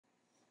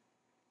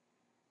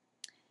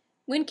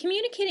When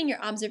communicating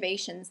your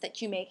observations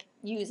that you make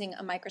using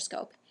a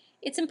microscope,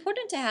 it's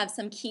important to have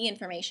some key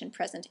information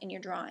present in your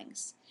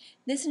drawings.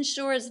 This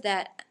ensures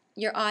that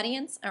your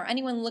audience or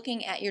anyone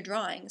looking at your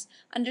drawings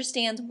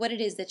understands what it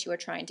is that you are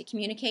trying to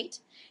communicate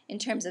in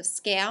terms of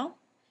scale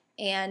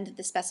and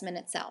the specimen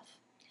itself.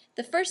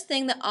 The first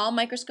thing that all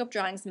microscope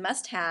drawings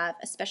must have,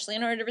 especially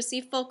in order to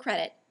receive full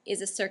credit,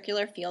 is a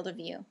circular field of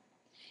view.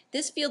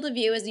 This field of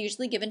view is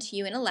usually given to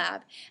you in a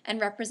lab and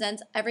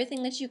represents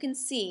everything that you can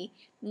see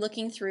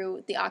looking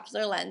through the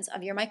ocular lens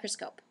of your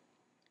microscope.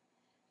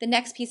 The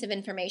next piece of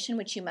information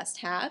which you must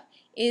have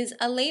is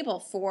a label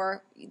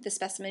for the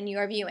specimen you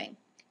are viewing.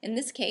 In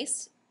this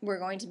case, we're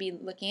going to be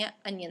looking at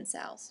onion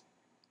cells.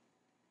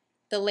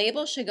 The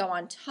label should go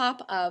on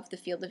top of the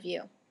field of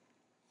view.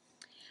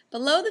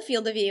 Below the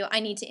field of view,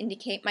 I need to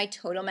indicate my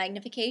total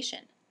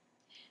magnification.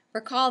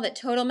 Recall that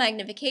total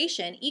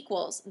magnification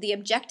equals the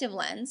objective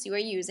lens you are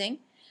using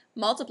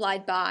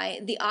multiplied by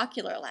the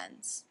ocular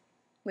lens,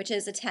 which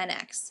is a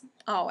 10x,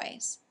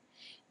 always.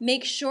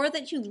 Make sure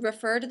that you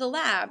refer to the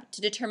lab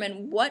to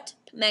determine what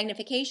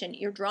magnification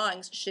your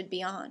drawings should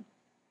be on.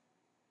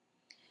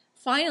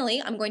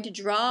 Finally, I'm going to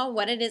draw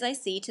what it is I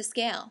see to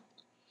scale.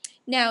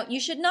 Now, you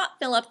should not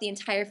fill up the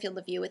entire field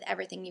of view with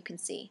everything you can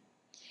see.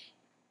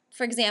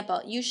 For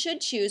example, you should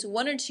choose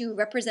one or two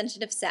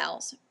representative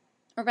cells,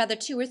 or rather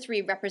 2 or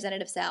 3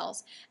 representative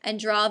cells, and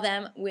draw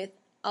them with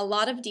a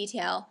lot of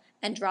detail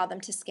and draw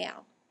them to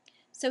scale.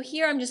 So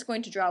here I'm just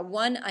going to draw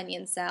one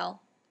onion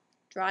cell,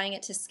 drawing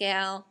it to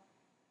scale.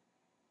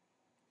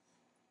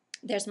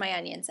 There's my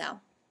onion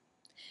cell.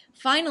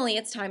 Finally,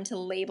 it's time to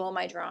label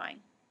my drawing.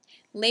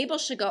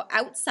 Labels should go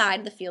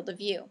outside the field of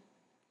view.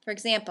 For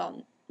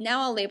example,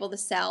 now I'll label the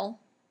cell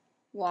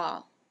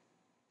wall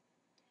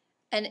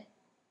and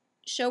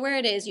show where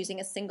it is using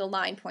a single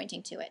line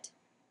pointing to it.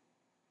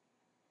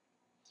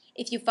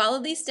 If you follow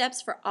these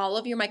steps for all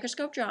of your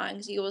microscope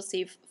drawings, you will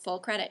receive full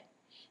credit.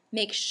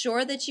 Make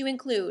sure that you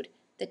include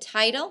the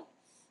title,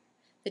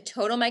 the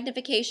total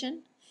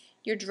magnification,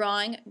 your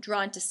drawing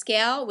drawn to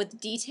scale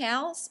with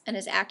details and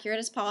as accurate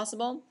as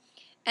possible,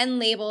 and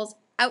labels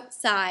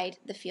outside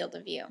the field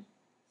of view.